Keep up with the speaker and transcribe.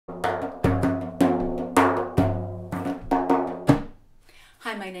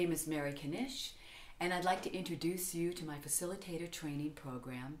my name is Knysh, and I'd like to introduce you to my Facilitator training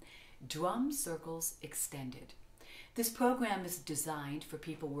program, Drum Circles Extended. This program is designed for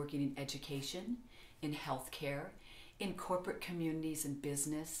people working in education, in healthcare, in corporate communities and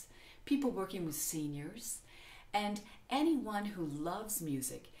business, people working with seniors, and anyone who loves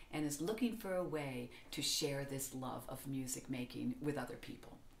music and is looking for a way to share this love of music making with other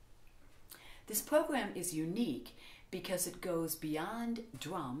people. This program is unique because it goes beyond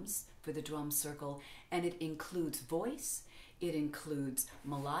drums for the drum circle, and it includes voice, it includes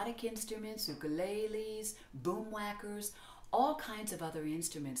melodic instruments, ukuleles, boom whackers, all kinds of other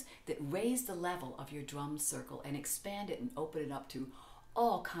instruments that raise the level of your drum circle and expand it and open it up to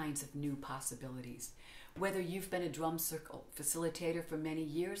all kinds of new possibilities. Whether you've been a drum circle facilitator for many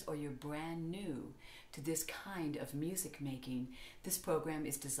years or you're brand new to this kind of music making, this program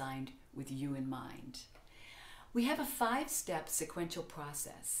is designed with you in mind. We have a 5-step sequential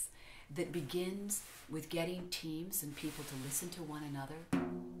process that begins with getting teams and people to listen to one another,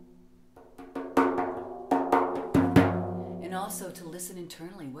 and also to listen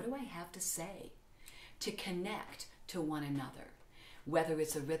internally. What do I have to say? To connect to one another, whether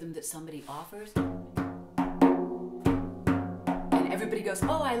it's a rhythm that somebody offers and everybody goes,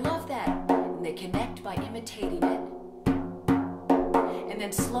 "Oh, I love that," and they connect by imitating it, and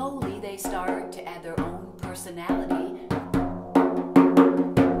then slowly they start to add their own personality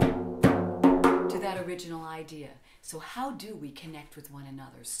to that original idea. So how do we connect with one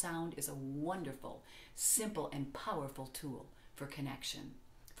another? Sound is a wonderful, simple, and powerful tool for connection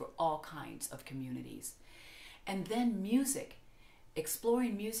for all kinds of communities. And then music,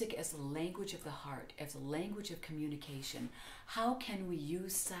 exploring music as the language of the heart, as a language of communication. How can we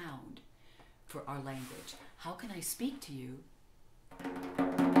use sound for our language? How can I speak to you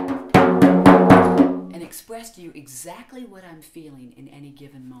and express to you exactly what I'm feeling in any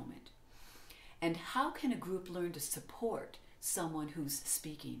given moment? And how can a group learn to support someone who's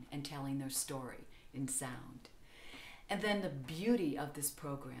speaking and telling their story in sound? And then the beauty of this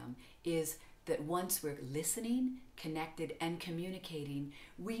program is that once we're listening, connected, and communicating,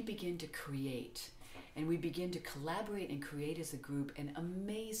 we begin to create. And we begin to collaborate and create as a group, and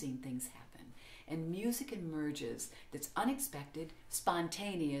amazing things happen. And music emerges that's unexpected,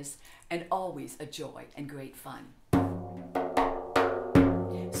 spontaneous, and always a joy and great fun.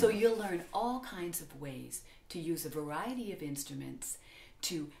 So you'll learn all kinds of ways to use a variety of instruments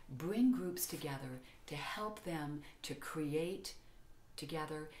to bring groups together, to help them to create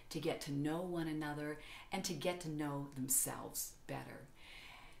together, to get to know one another, and to get to know themselves better.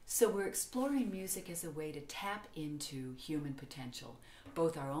 So we're exploring music as a way to tap into human potential,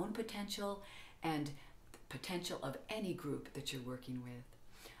 both our own potential and the potential of any group that you're working with.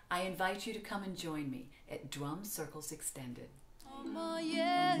 I invite you to come and join me at Drum Circles Extended.